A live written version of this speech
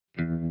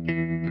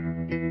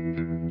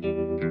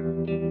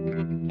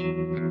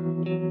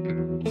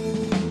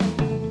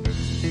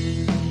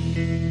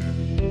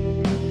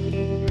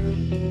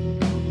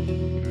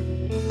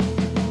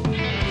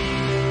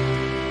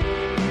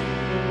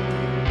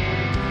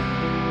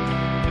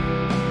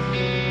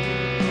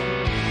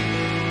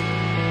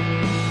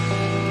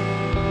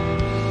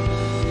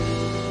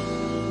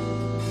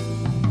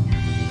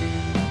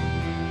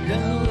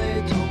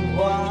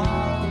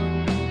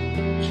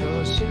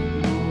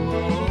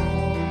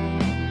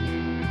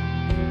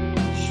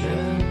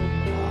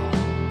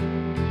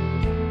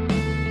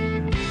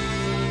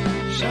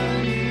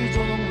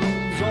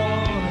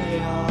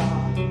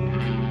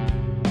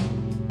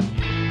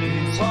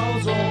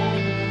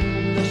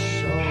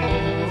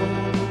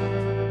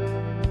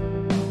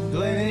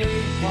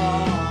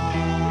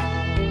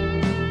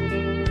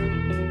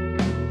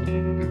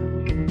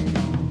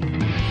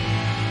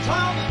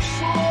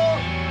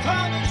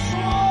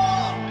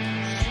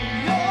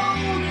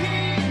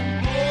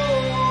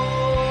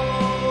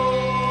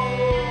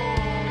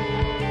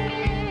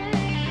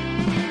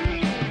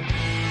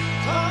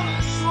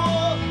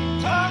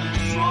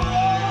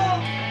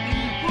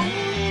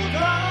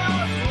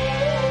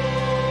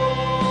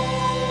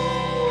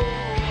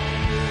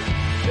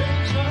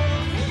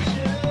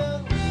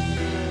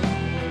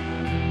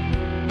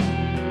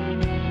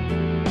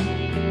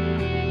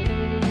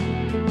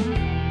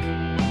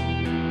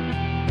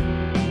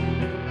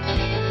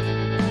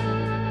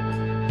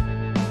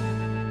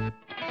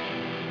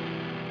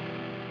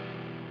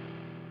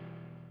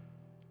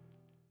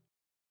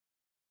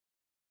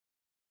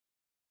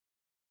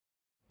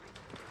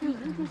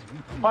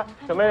快，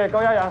准备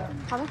高压氧。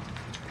好的。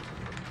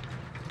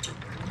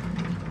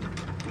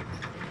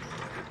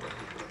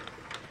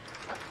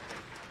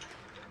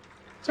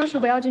家属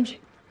不要进去。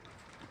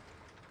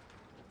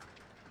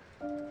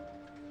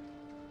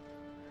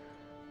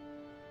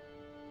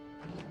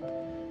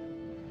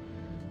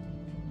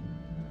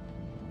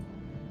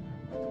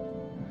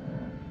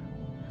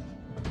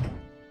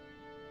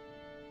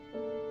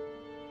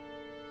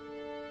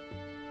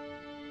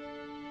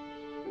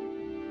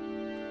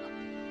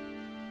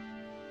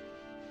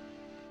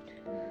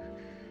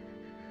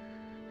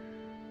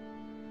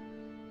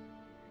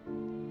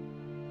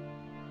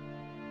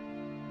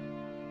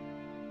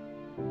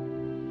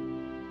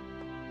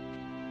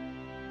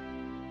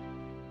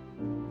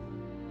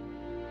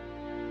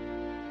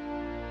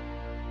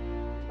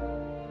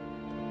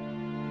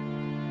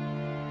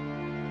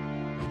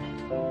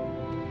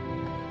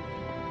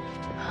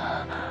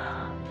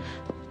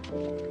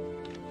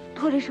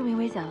脱离生命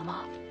危险了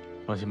吗？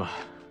放心吧，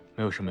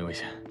没有生命危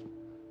险。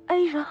哎，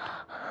医生，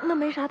那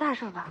没啥大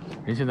事吧？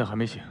人现在还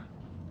没醒，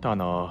大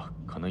脑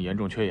可能严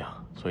重缺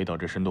氧，所以导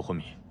致深度昏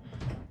迷。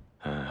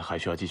还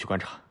需要继续观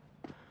察。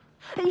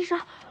哎，医生，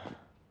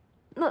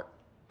那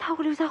他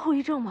会留下后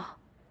遗症吗？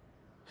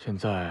现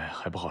在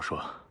还不好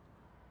说，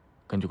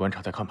根据观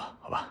察再看吧，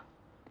好吧？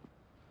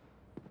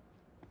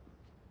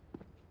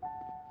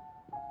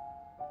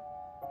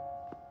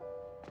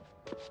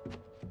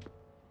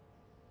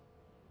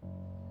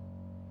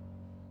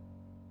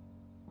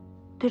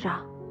队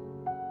长，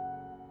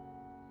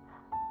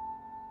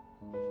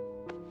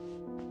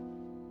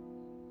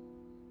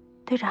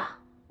队长，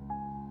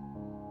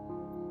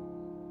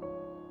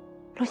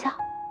陆萧，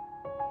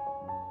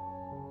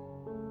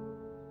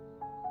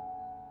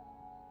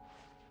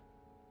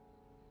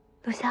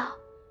陆萧，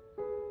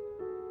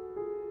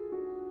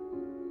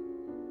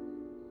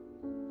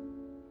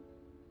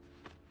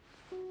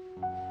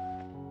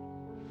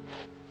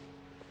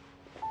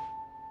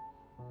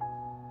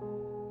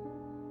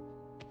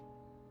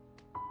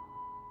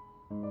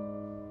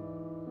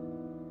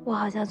我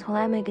好像从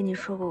来没跟你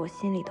说过我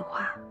心里的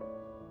话。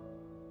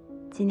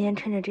今天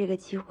趁着这个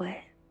机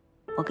会，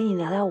我跟你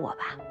聊聊我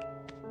吧。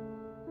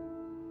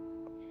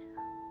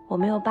我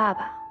没有爸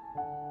爸，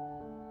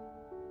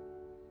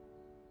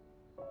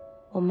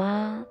我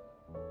妈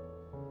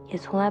也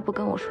从来不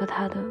跟我说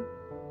她的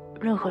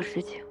任何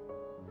事情。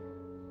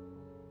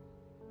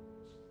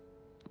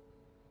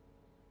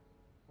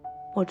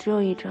我只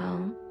有一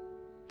张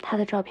她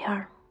的照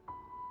片，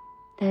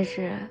但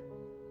是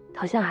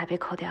头像还被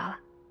扣掉了。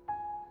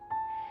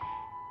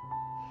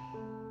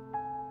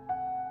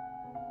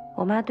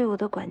我妈对我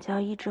的管教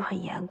一直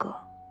很严格，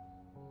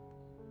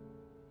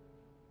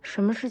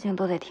什么事情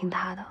都得听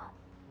她的。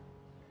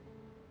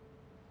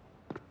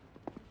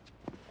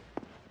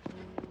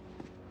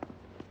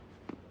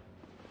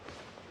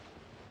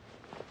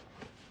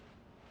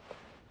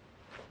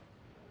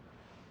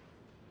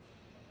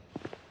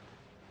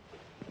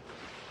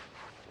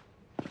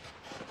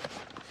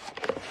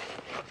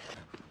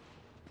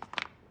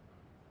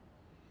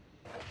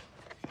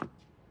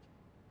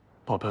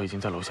保镖已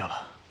经在楼下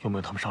了，有没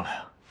有他们上来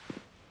啊？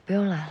不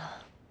用来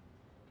了，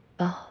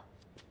包。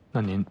那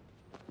您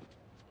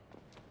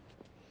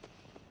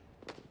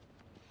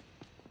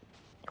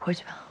回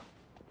去吧。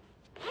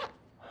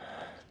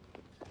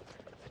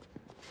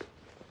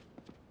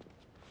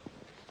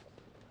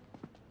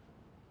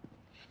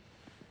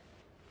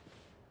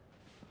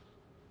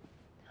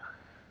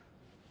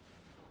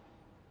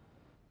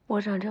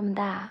我长这么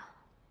大，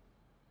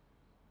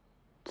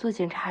做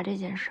警察这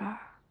件事儿，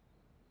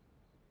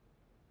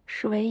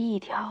是唯一一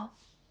条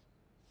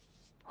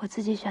我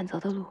自己选择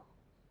的路。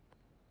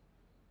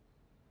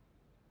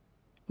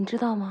你知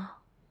道吗？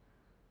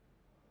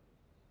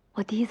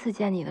我第一次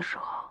见你的时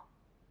候，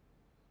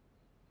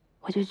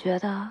我就觉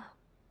得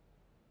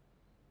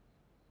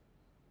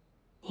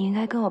你应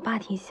该跟我爸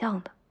挺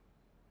像的。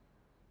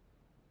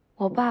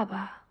我爸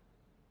爸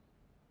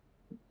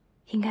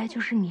应该就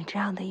是你这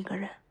样的一个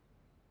人。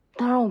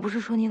当然，我不是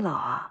说你老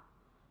啊，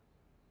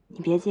你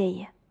别介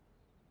意。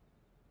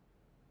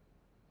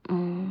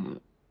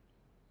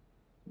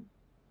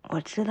我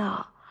知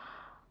道，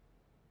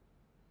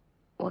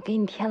我给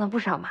你添了不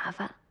少麻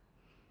烦，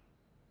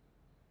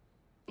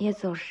也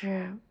总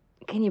是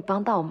给你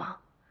帮倒忙。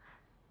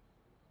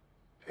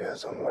别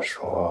这么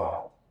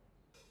说，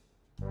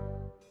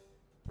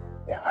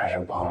你还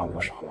是帮了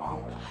不少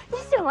忙的。你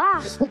醒了？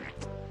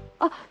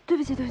哦，对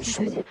不起，对不起，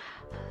对不起，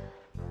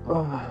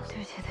对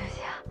不起，对不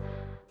起啊！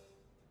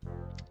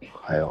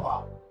还有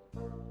啊，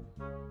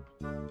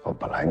我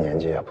本来年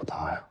纪也不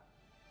大呀。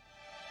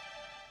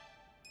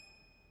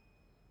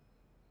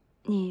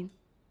你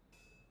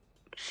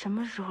什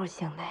么时候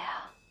醒的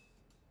呀？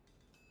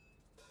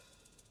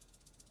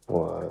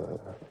我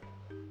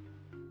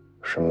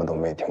什么都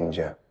没听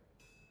见。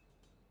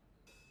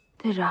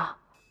队长，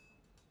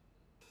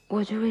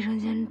我去卫生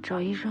间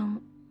找医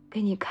生，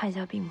给你看一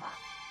下病吧。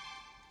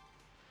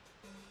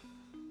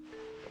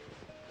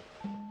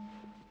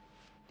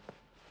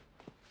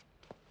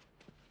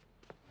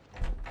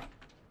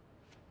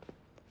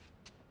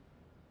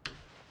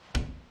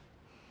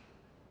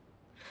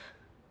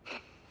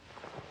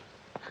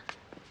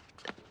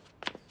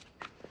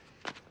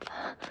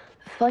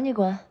房你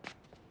管。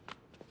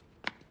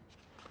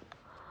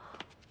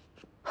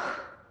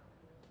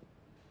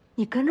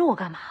你跟着我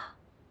干嘛？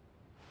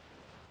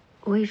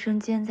卫生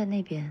间在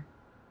那边。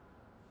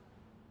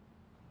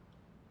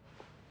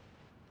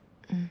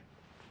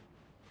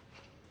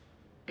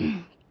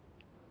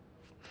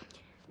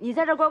你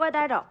在这乖乖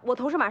待着，我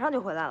同事马上就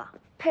回来了。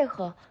配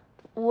合，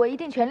我一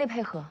定全力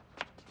配合。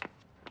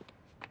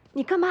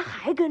你干嘛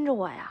还跟着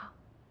我呀？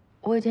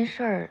我有件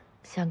事儿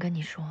想跟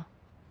你说。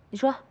你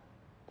说。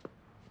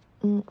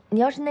你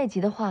要是内急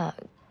的话，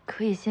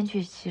可以先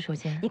去洗手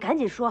间。你赶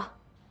紧说。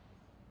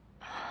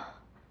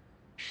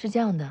是这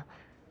样的，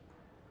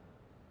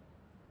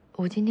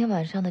我今天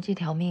晚上的这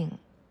条命，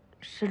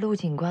是陆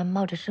警官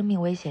冒着生命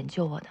危险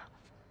救我的。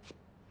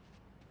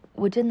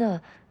我真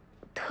的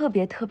特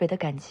别的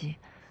感激。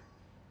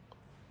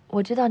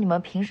我知道你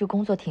们平时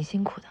工作挺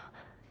辛苦的，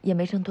也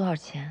没挣多少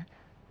钱，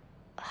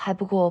还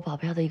不过我保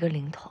镖的一个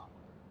零头。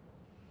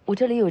我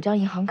这里有张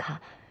银行卡，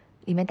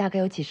里面大概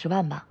有几十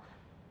万吧。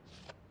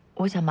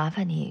我想麻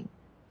烦你，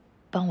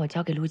帮我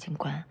交给陆警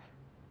官，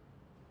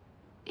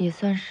也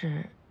算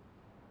是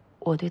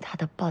我对他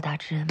的报答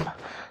之恩吧。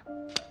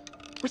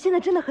我现在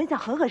真的很想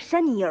狠狠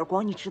扇你一耳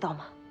光，你知道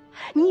吗？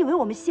你以为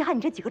我们稀罕你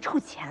这几个臭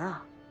钱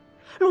啊？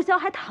陆萧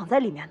还躺在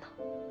里面呢。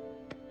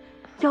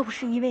要不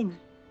是因为你，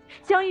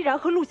江依然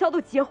和陆萧都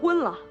结婚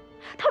了，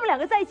他们两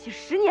个在一起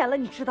10年了，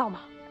你知道吗？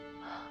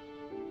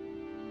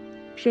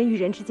人与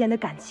人之间的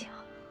感情，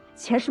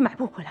钱是买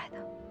不回来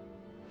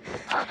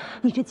的。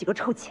你这几个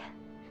臭钱，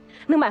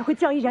能买回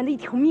江依然的一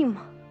条命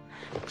吗？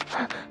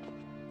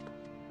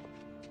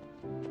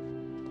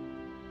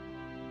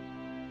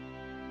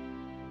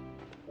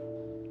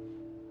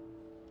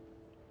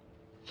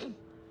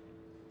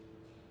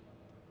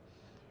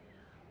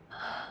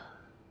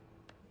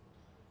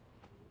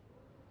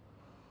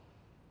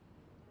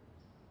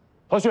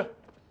老许，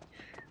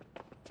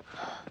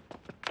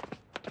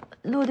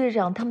陆队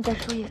长他们在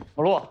输液。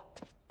老陆，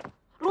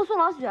罗素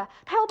老许，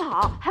他要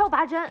跑，还要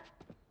拔针。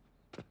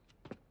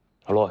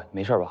老陆，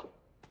没事吧？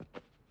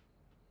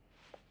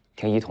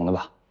听一彤的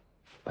吧，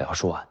把药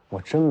说完。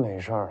我真没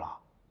事了。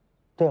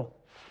对了，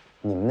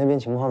你们那边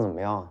情况怎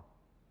么样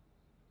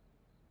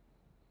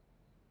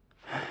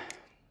啊？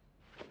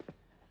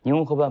宁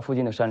洪河畔附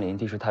近的山林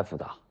地势太复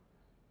杂，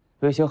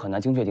卫星很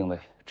难精确定位，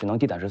只能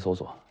地毯式搜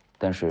索，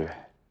但是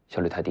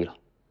效率太低了。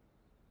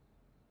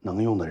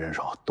能用的人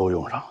手都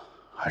用上了，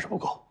还是不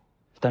够。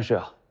但是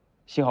啊，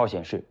信号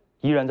显示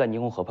依然在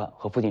宁洪河畔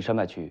和附近山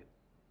脉区域，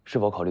是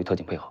否考虑特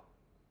警配合？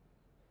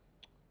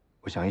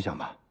我想一想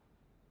吧。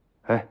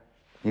哎，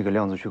你给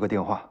亮子去个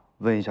电话，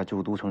问一下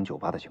旧都城酒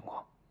吧的情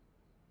况。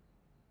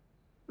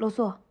罗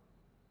素，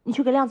你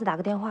去给亮子打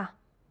个电话，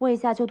问一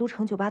下旧都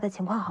城酒吧的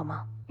情况好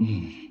吗？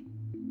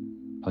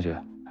老许，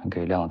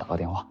给亮子打个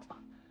电话。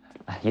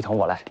哎，一彤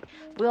我来。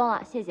不用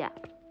了，谢谢。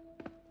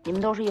你们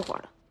都是一伙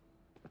的。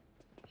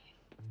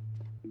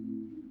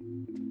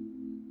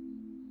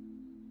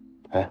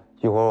哎，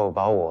一会儿我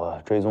把我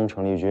追踪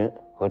陈立军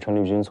和陈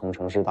立军从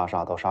城市大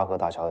厦到沙河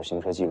大桥的行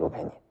车记录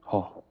给你。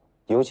好。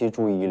尤其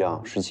注意一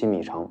辆17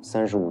米长、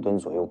35吨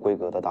左右规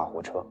格的大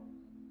货车，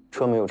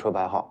车没有车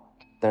牌号，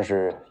但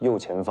是右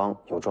前方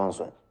有撞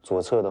损，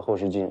左侧的后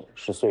视镜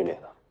是碎裂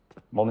的。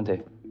没问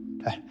题。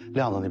哎，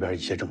亮子那边一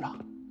切正常。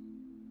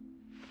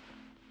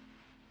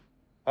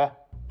哎，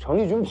陈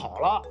立军跑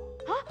了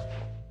啊？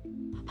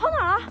跑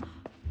哪儿了？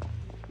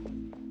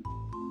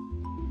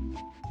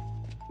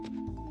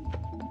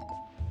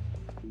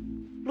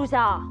陆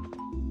萧，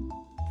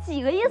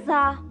几个意思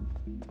啊？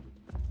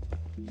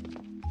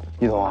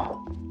一彤啊，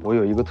我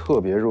有一个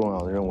特别重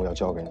要的任务要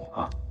交给你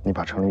啊！你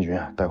把陈立军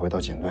带回到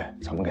警队，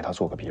咱们给他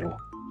做个笔录。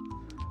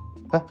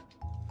哎，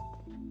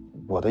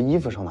我的衣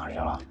服上哪儿去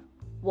了？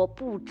我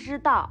不知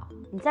道，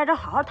你在这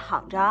好好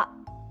躺着。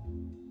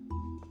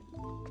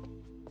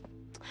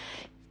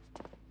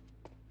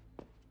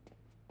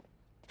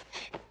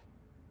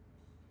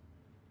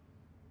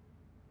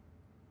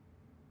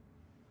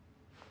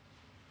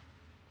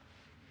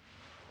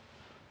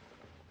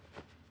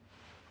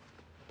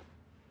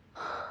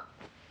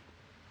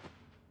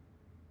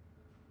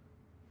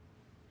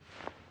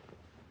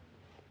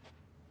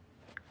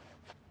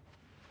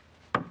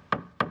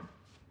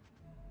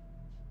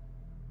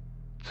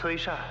崔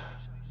善，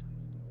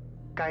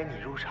该你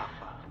入场了。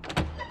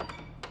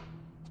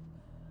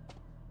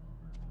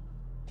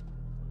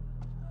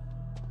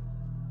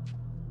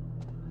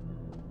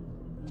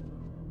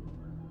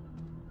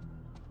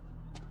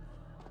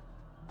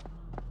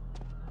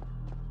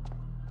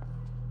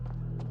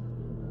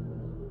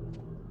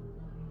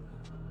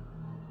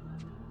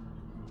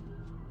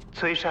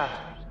崔善，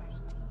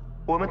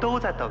我们都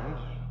在等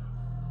你。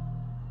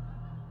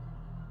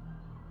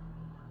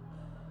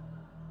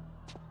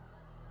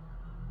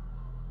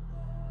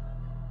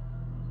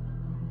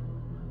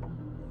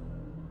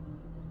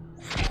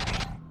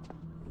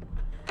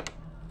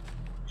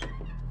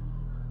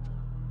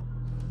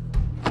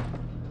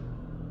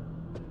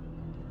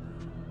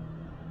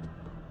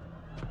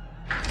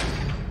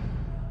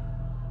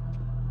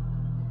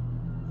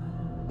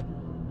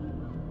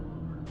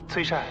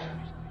崔善，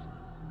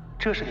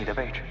这是你的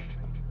位置，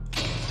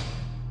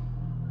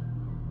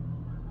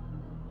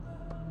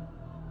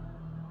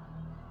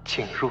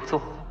请入座。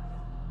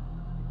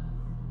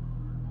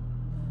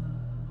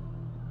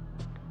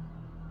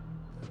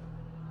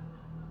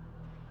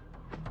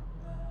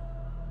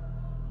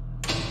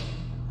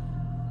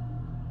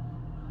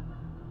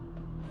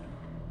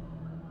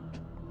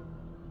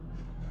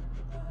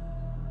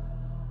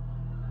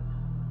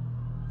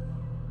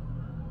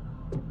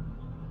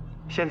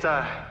现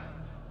在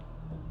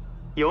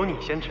由你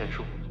先陈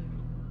述。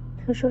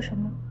他说什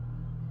么？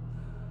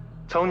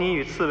从你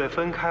与刺猬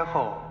分开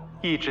后，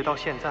一直到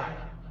现在，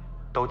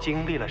都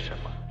经历了什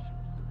么？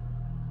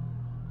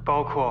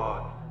包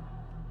括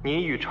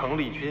你与程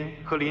丽君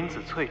和林子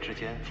翠之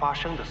间发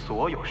生的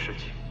所有事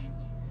情。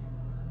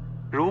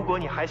如果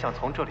你还想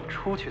从这里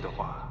出去的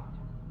话，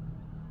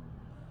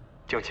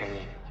就请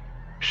你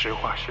实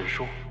话实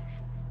说。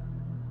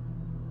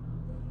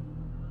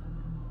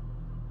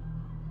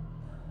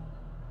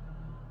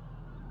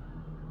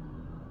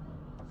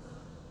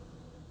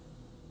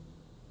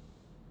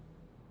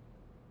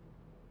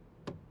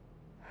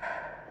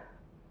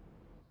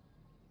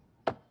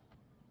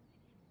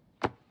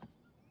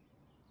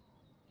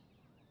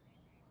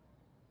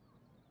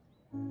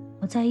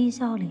我在艺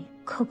校里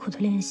刻苦的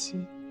练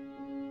习，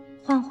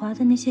换华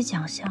的那些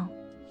奖项，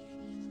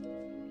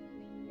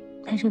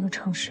在这个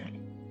城市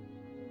里，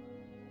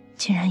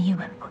竟然一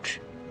文不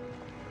值。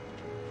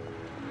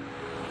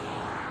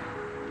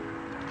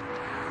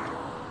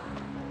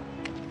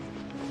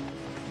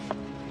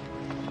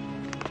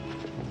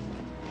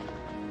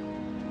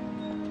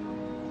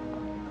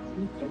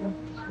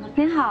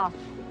您好，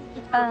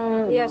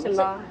要什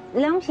么？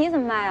凉皮怎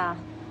么卖啊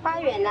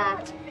8元呐。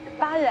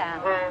8元。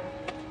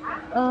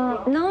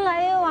能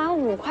来一碗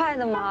5块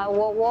的吗？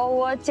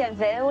我减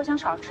肥，我想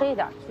少吃一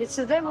点。你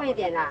吃这么一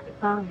点呐？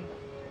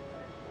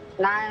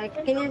那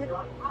给你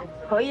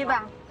合一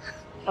吧，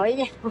合一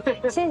点。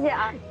谢谢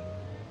啊。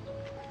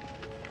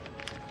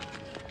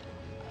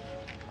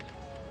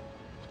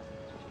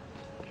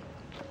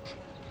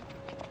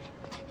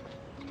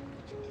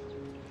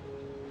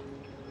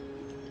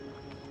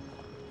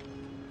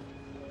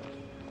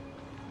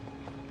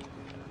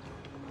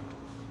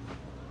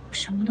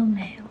什么都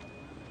没有，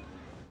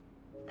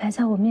摆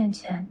在我面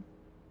前，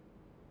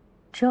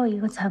只有一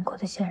个残酷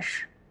的现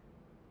实：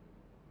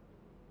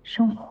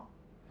生活。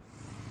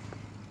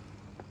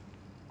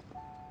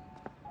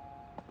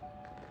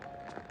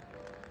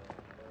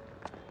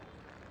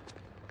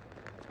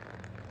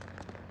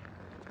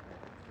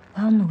我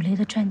要努力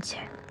的赚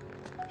钱，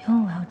因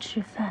为我要吃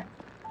饭，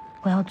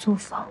我要租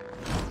房。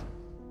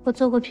我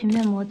做过平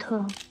面模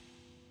特。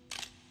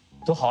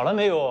都好了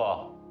没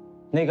有？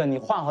那个，你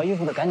换好衣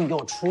服的，赶紧给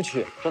我出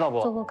去，知道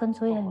不？做过跟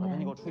组演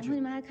员，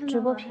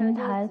直播平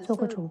台做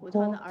过主播，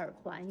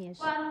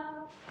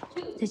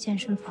在健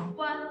身房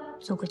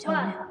做过教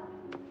练。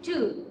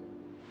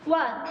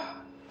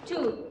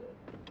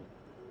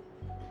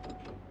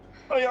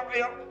哎呀！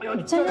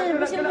先生，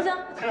不行，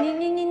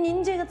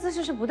您这个姿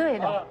势是不对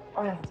的。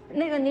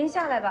那个您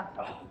下来吧。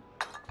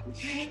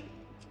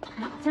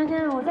江先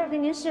生，我再给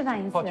您示范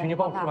一次。好，请您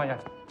帮我示范一下。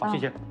好，谢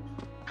谢。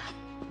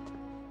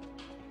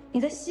你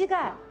的膝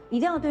盖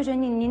一定要对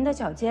准您的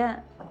脚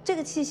尖，这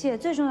个器械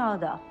最重要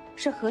的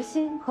是核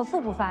心和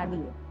腹部发力。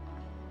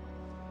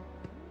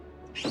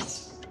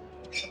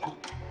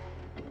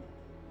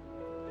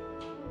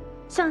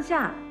向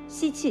下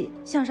吸气，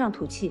向上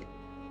吐气。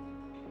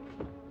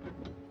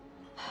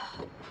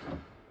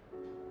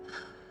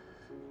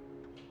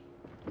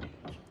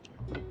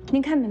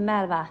您看明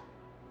白了吧？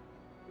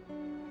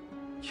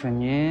请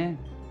您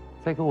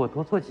再给我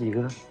多做几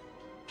个。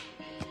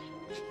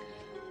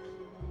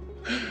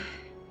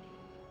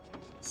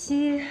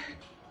吸，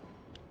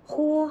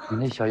呼。你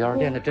那小腰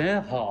练得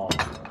真好。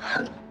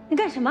你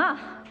干什么？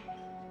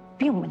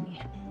病吧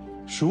你！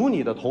属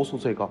你的投诉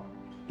最高，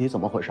你怎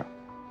么回事？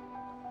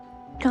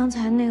刚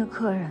才那个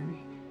客人，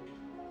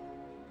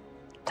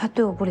他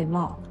对我不礼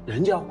貌。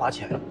人家要花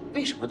钱，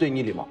为什么对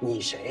你礼貌？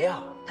你谁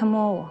呀？他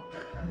摸我。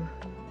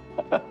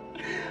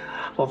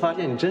我发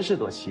现你真是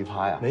朵奇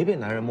葩呀！没被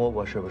男人摸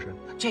过是不是？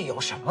这有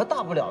什么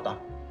大不了的？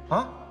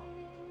啊？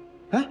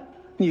哎，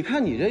你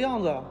看你这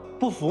样子，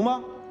不服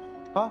吗？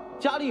啊，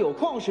家里有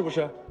矿是不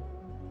是？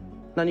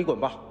那你滚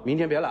吧，明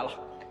天别来了。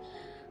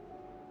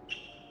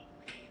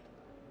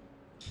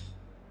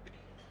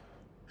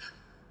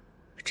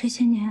这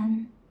些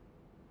年，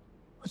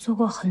我做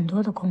过很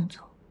多的工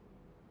作，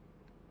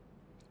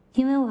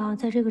因为我要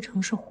在这个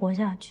城市活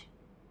下去，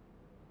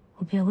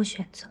我别无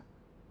选择。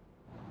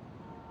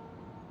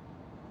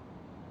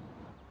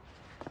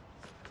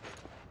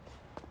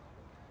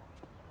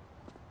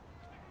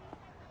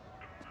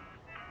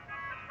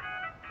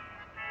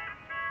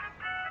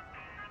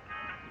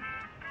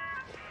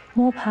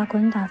摸爬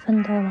滚打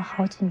奋斗了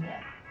好几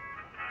年，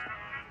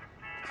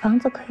房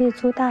子可以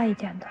租大一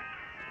点的，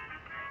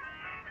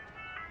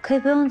可以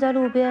不用在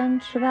路边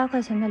吃8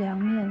块钱的凉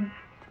面，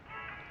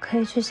可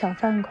以去小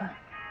饭馆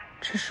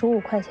吃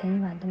15块钱一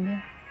碗的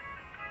面。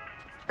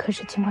可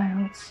是尽管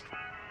如此，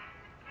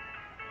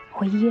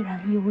我依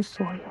然一无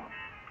所有。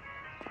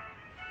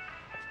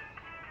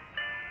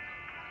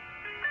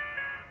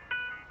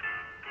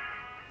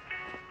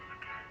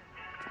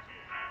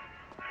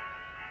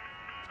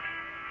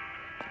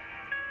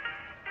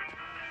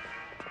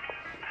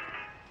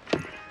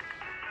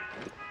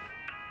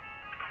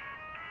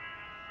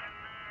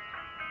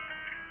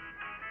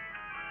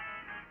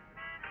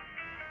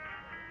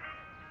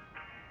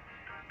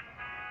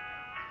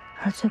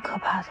而最可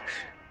怕的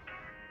是，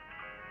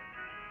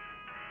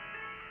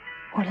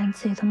我连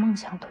自己的梦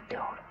想都丢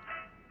了。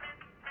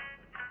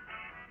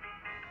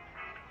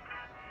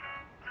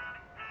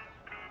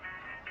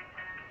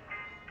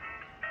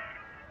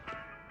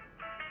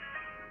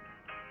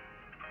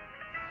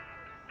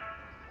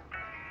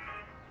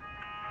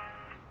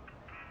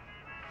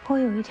我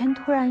有一天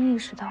突然意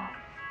识到，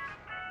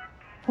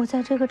我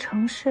在这个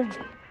城市里，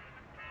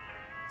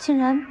竟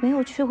然没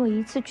有去过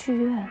一次剧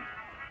院。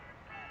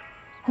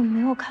我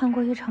没有看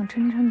过一场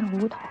真正的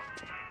舞蹈。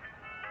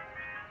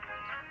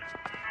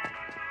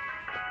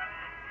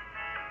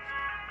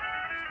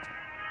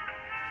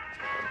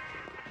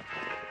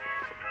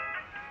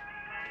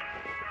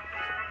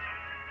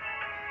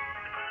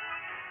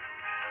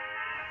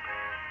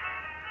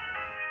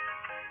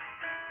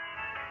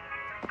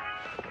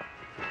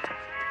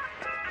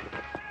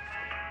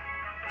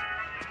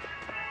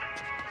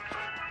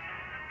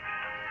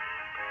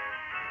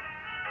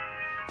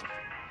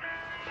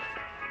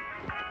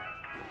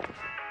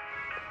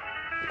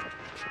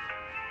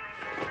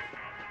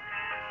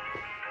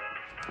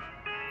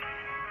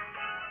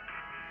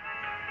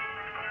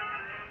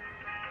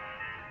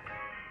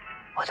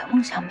我的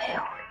梦想没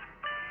有了，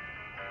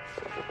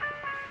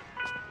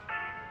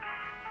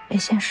被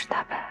现实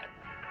打败了。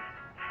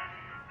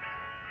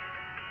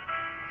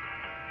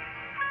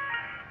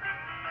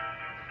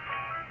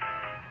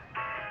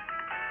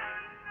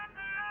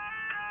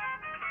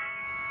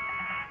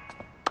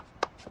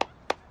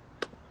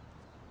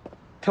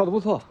跳得不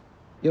错，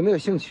有没有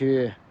兴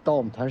趣到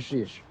我们团试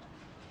一试？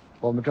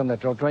我们正在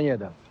招专业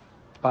的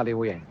芭蕾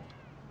舞演员。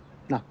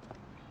那，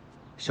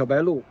小白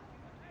鹿，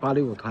芭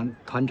蕾舞团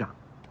团长。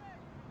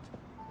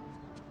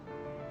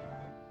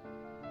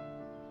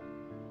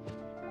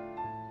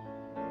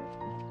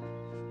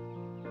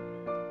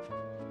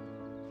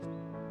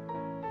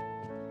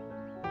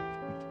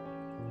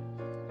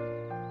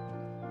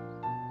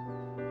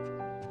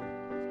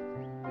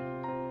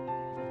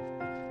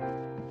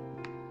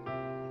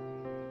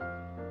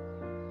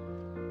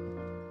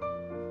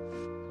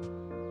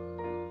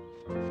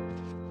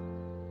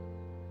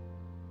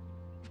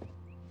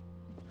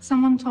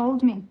Someone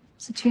told me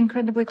that you're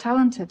incredibly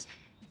talented.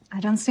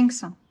 I don't think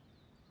so.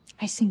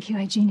 I think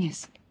you're a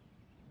genius.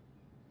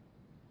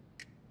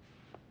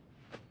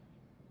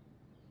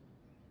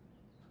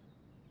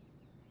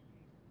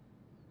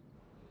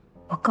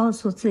 我告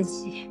诉自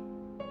己，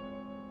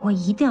我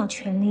一定要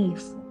全力以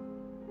赴，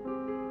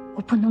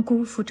我不能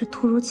辜负这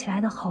突如其来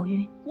的好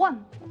运。1,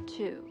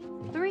 2,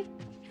 3,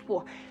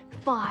 4,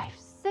 5,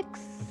 6,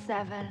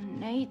 7,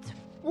 8.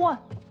 1,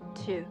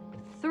 2,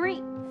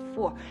 3,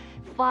 4,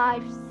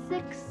 5,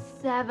 6,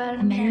 7.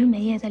 我没日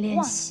没夜的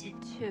练习。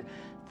1,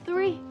 2,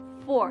 3,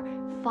 4,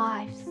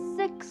 5,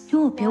 6. 因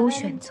为我别无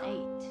选择。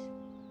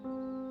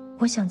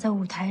我想在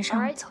舞台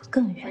上走得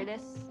更远。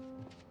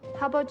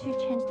How about you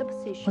change the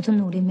position? 我的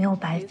努力没有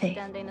白费。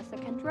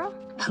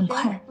很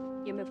快，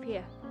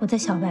我在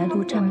小白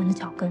鹿站稳了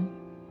脚跟。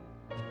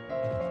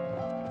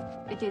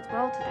You did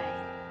well today.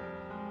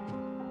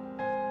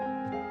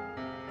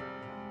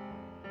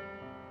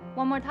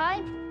 One more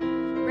time.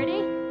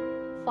 Ready?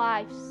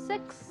 5,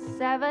 6,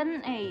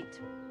 7, 8.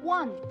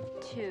 1,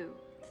 2,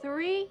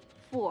 3,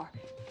 4,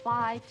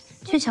 5.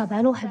 去小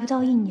白鹿还不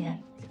到1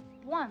年，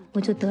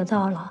我就得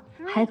到了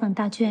海港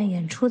大剧院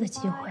演出的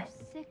机会。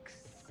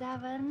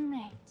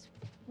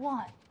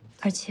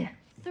而且，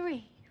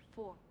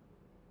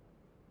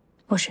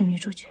我是女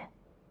主角。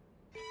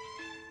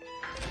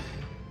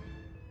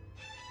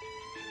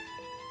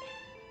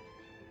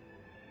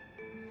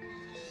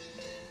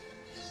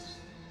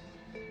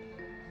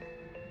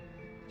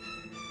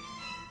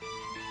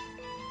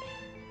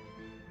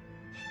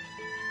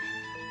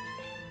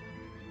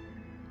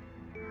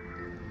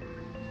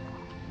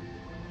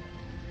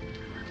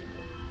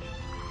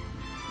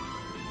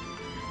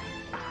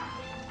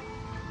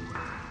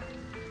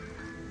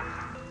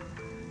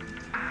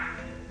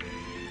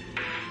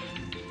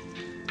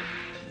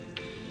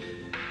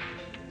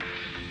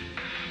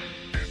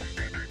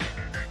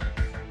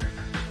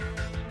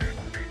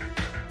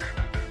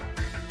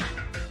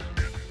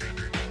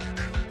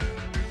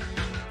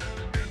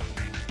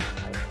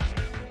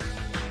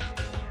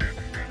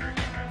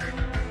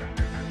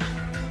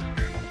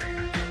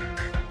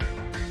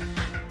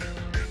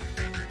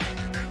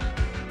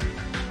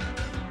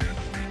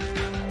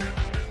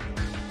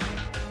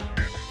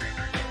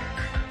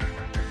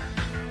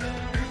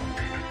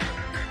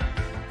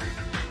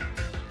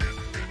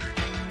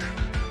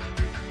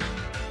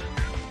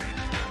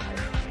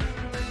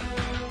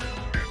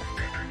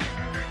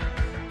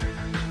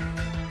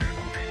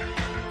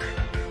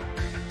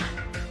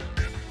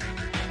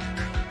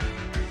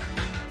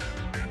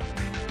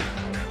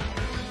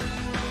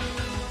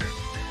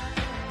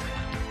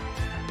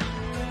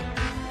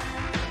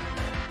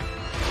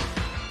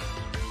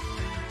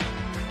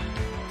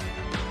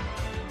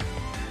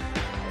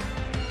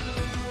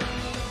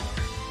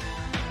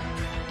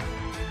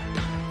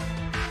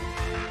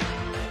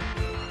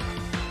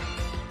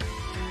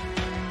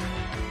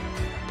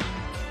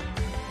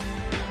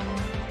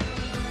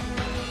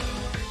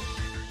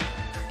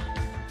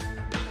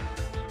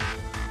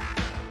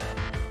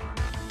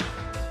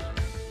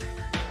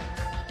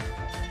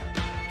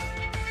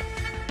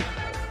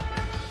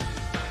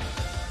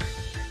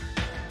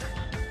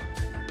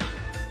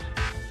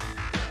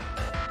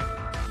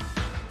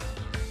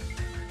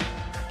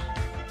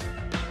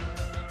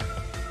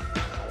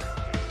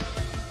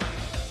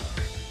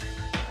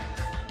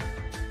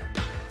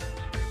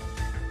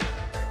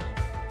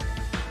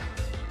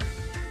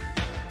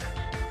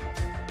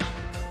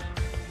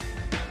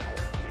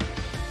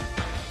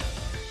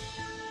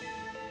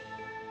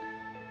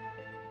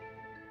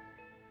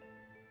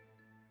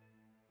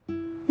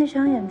那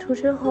场演出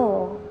之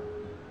后，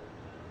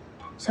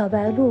小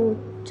白鹿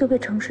就被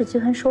城市集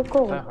团收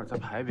购了。待会儿再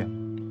排一遍。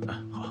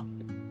好。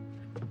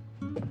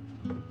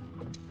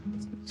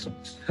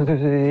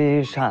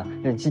珊，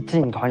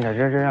进团长，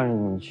这让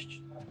你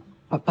去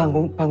办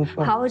公室。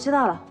好，我知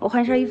道了，我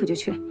换身衣服就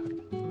去。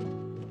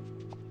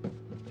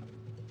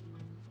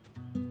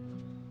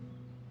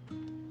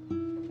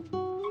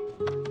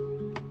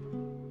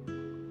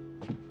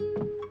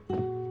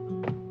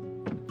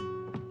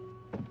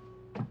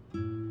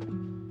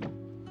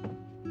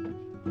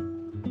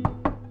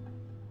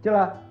进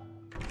来。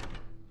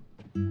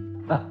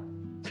啊，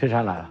崔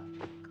珊来了，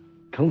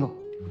程总。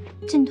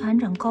靳团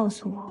长告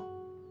诉我，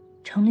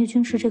程立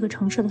军是这个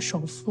城市的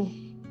首富，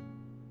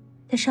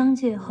在商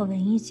界和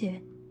文艺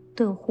界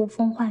都有呼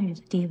风唤雨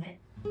的地位。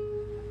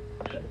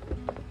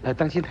来，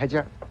当心台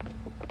阶。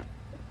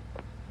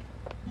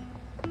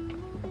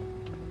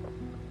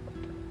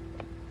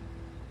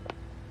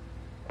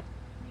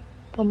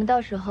我们到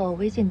时候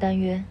微信单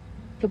约，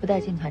就不带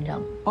靳团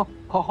长了。哦，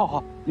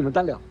好，你们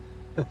单聊。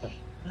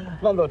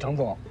慢走，程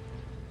总，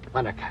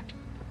慢点开。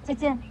再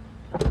见。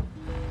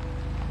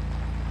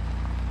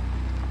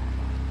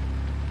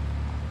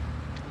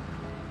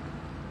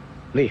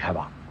厉害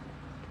吧？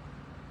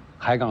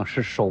海港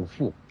市首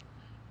富。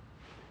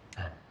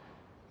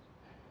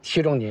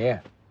器重你，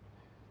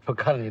说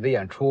看了你的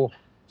演出，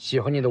喜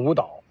欢你的舞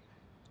蹈，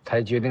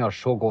才决定要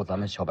收购咱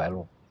们小白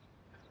鹿。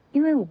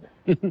因为我。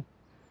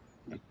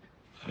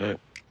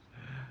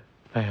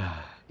哎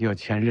呀，有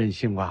钱任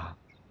性吧？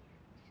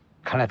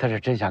看来他是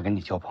真想跟你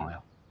交朋友。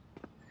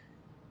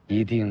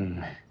一定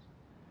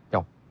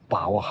要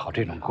把握好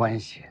这种关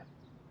系，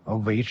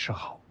维持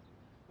好。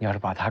你要是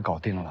把他搞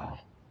定了，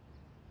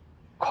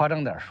夸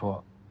张点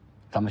说，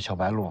咱们小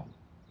白鹿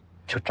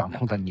就掌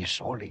控在你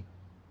手里，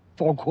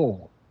包括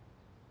我。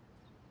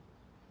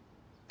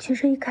其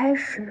实一开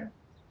始，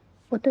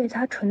我对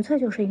他纯粹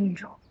就是应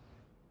酬，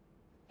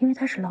因为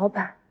他是老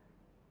板。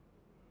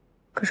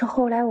可是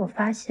后来我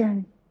发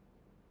现，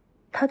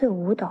他对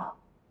舞蹈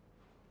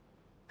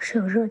是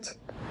有热情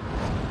的。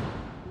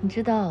你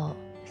知道，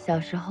小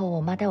时候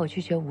我妈带我去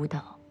学舞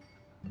蹈，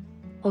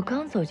我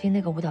刚走进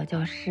那个舞蹈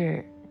教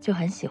室就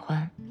很喜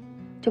欢，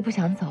就不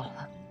想走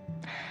了。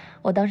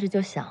我当时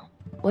就想，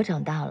我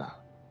长大了，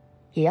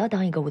也要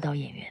当一个舞蹈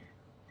演员，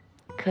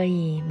可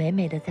以美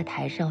美的在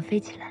台上飞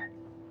起来。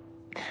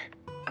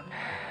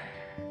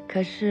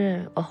可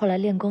是我后来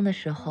练功的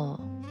时候，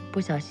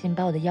不小心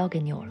把我的腰给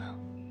扭了，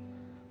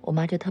我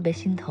妈就特别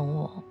心疼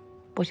我，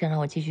不想让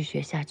我继续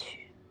学下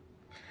去。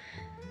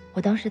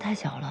我当时太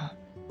小了，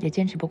也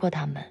坚持不过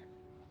他们，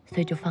所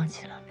以就放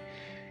弃了。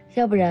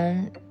要不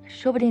然，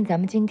说不定咱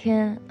们今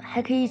天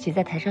还可以一起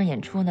在台上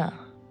演出呢。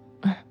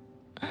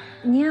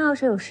您要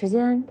是有时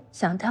间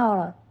想跳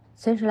了，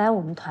随时来我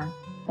们团，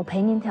我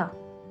陪您跳。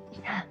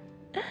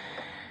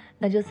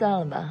那就算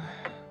了吧，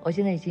我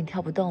现在已经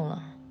跳不动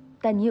了。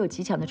但你有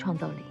极强的创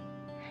造力，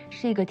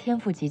是一个天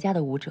赋极佳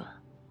的舞者。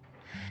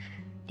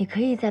你可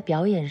以在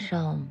表演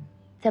上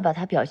再把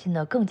它表现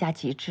得更加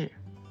极致，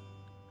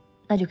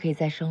那就可以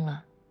再生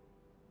了，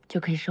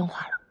就可以升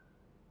华了。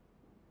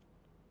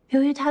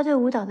由于他对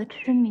舞蹈的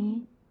痴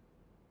迷，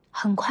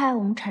很快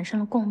我们产生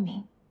了共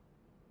鸣。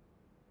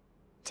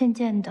渐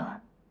渐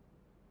的，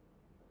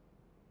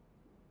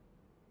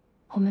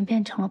我们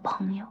变成了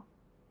朋友。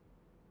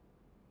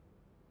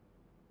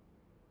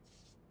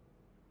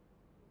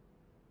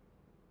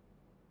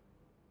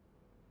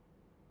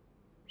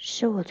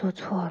是我做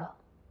错了。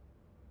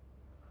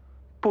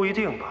不一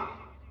定吧。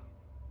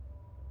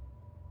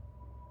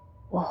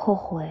我后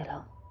悔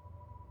了，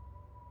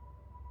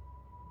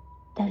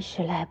但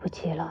是来不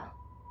及了。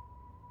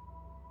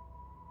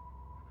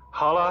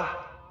好了，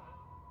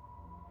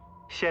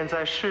现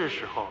在是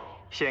时候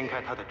掀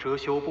开他的遮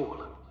羞布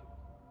了。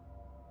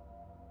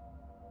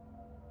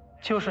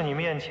就是你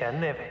面前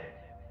那位，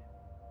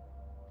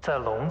在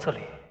笼子里。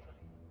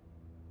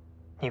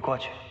你过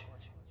去，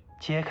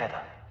揭开它。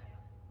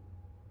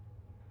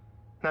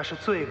那是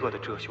罪恶的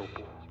遮羞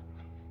布，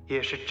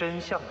也是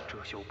真相的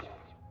遮羞布。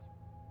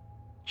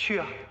去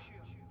啊，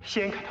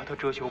掀开他的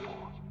遮羞布，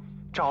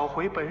找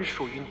回本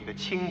属于你的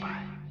清白。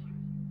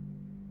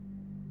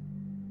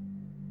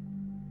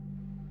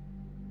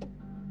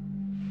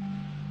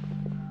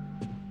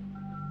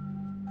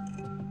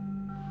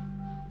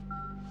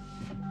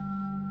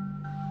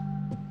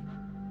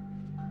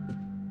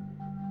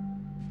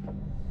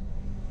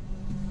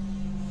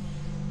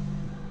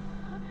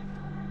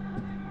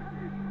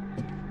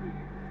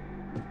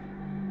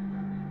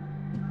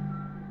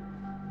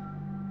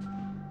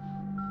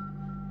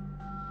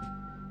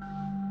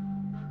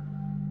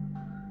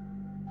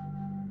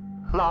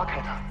拉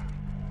开它，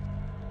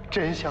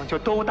真相就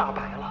都大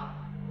白了。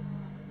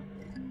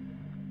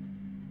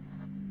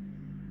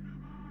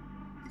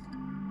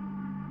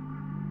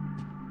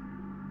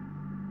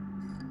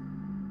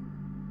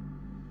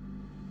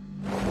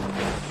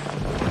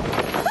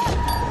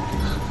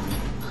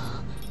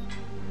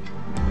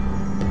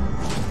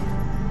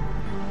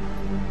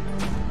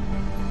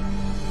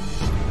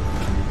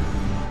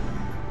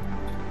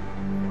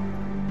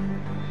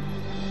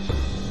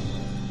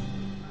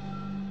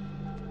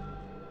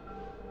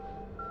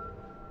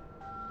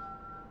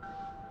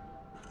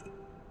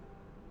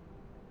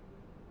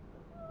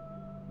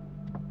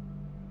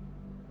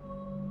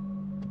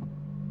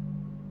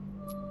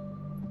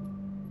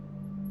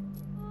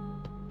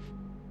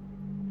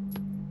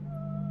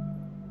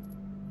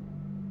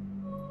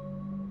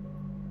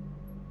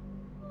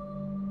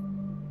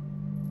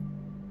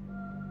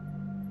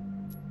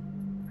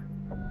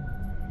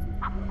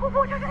我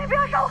求求你不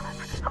要杀我，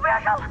不要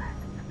杀我！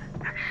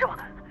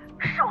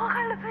是我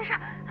害了孙珊，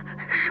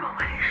是我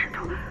唯利是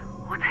图，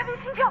我财迷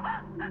心窍，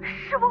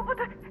是我不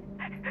对，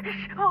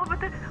是我不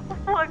对，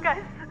我该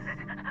死！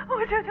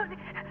我求求你，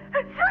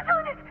求求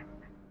你！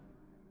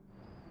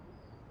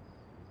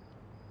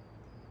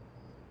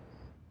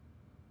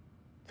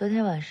昨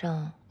天晚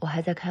上我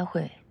还在开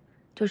会，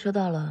就收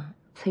到了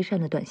崔善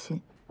的短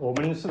信。我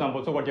们市场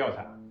部做过调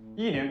查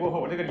，1年过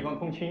后，这个地方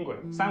通轻轨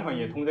，3环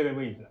也通这个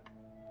位置，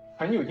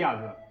很有价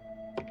值。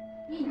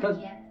1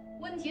年，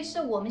问题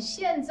是我们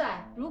现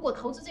在如果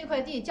投资这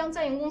块地，将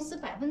占用公司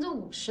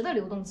50%的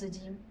流动资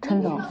金。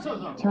陈总，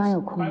今晚有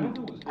空吗？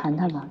谈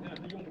谈吧。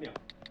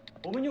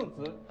我们用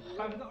纸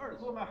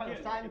20%，还有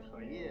3体。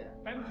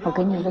我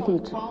给你一个地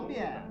址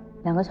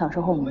，2个小时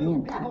后我们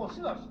面谈。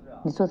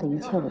你做的一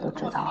切我都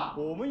知道。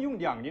我们用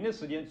2年的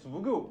时间，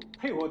足够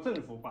配合政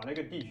府把那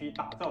个地区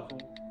打造出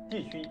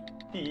地区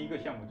第1个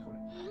项目出来。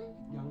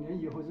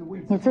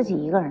你自己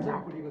一个人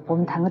来，我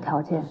们谈个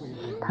条件，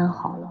谈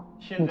好了，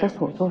你的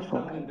所作所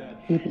为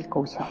一笔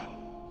勾销。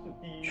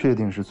确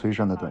定是崔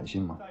善的短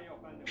信吗？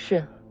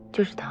是，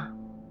就是他。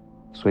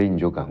所以你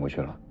就赶过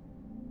去了。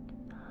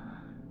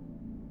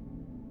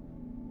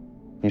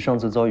你上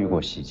次遭遇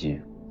过袭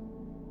击，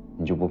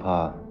你就不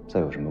怕再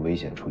有什么危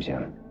险出现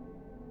了？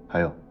还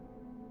有，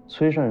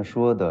崔善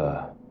说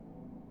的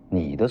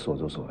你的所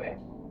作所为，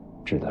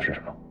指的是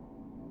什么？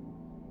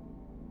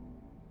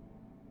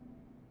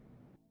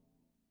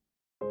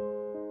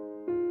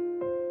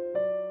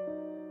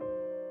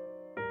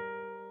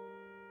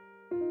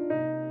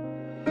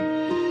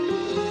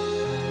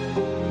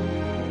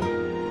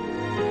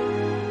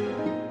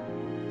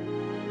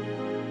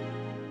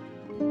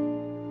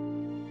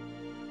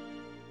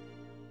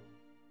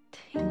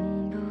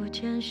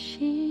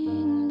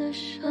心的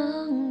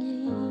声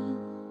音，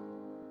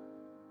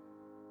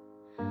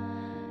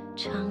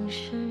尝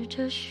试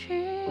着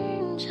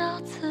寻找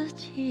自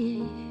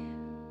己。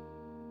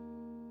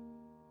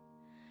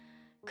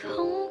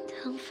空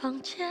荡房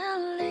间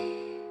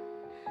里，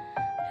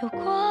流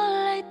过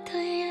泪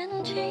的眼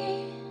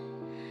睛，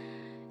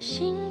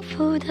幸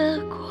福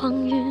的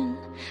光晕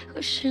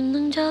何时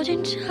能照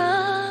进这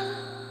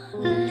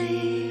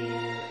里？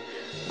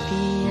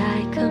比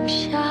爱更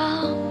小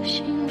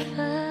心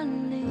分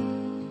离，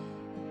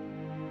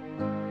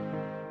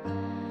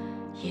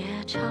也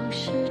尝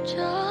试着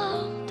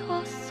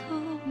多宿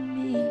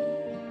命。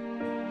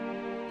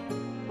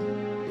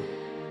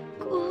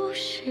故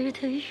事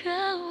的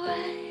原委，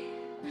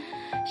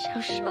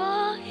想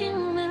说因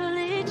没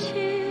力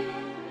气，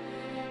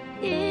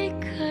一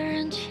个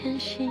人前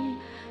行，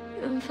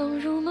远方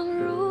如梦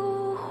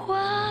如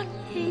幻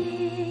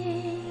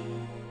影。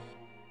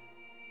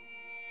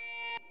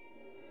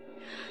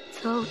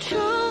走出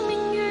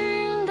命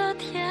运的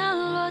天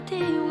罗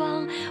地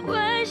网，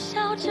微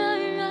笑着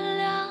原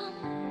谅，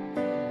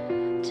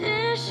即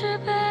使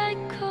被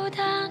孤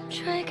单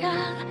追赶，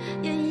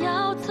也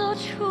要走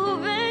出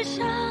悲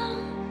伤。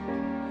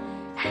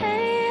黑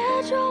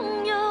夜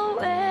中有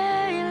微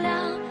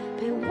亮，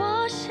陪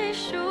我细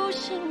数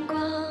星光，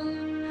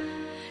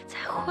在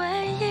回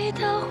忆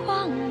的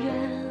荒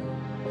原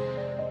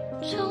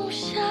种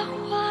下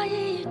花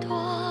一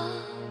朵，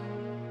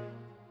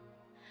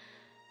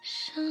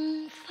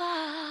盛放。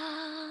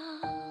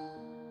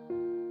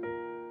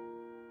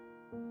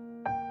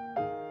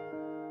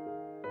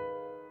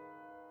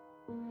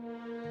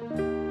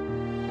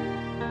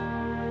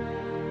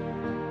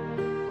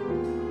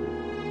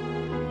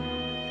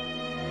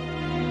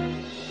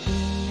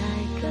比爱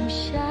更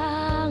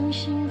相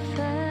信分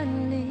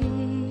离，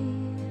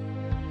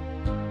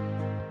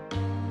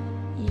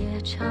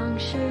也尝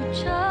试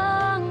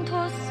挣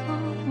脱宿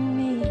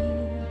命。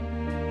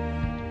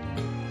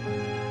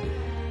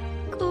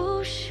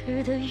故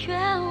事的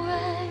原委，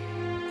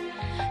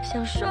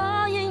想说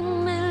因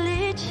没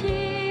力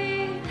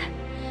气，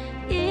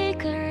一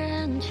个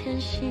人前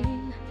行，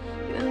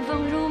远方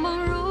如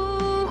梦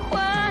如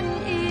幻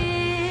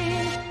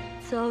影。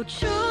走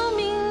出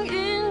命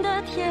运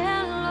的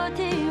天罗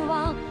地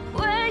网，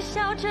微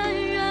笑着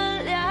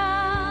原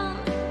谅，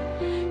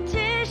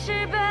即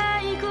使被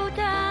孤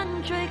单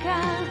追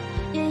赶，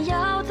也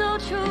要走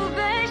出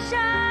悲伤。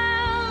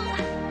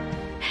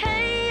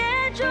黑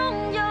夜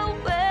中有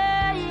微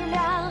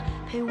亮，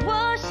陪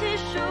我细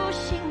数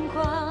星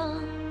光，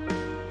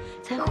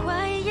在回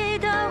忆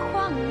的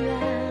荒原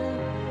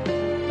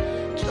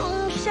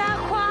种下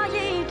花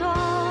一朵。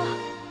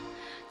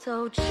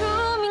走出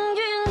命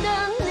运的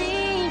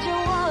你争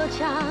我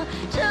抢，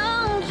争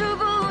住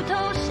不投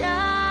降，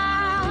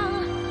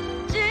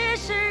即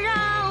使绕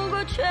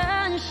过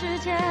全世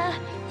界，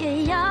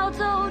也要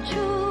走出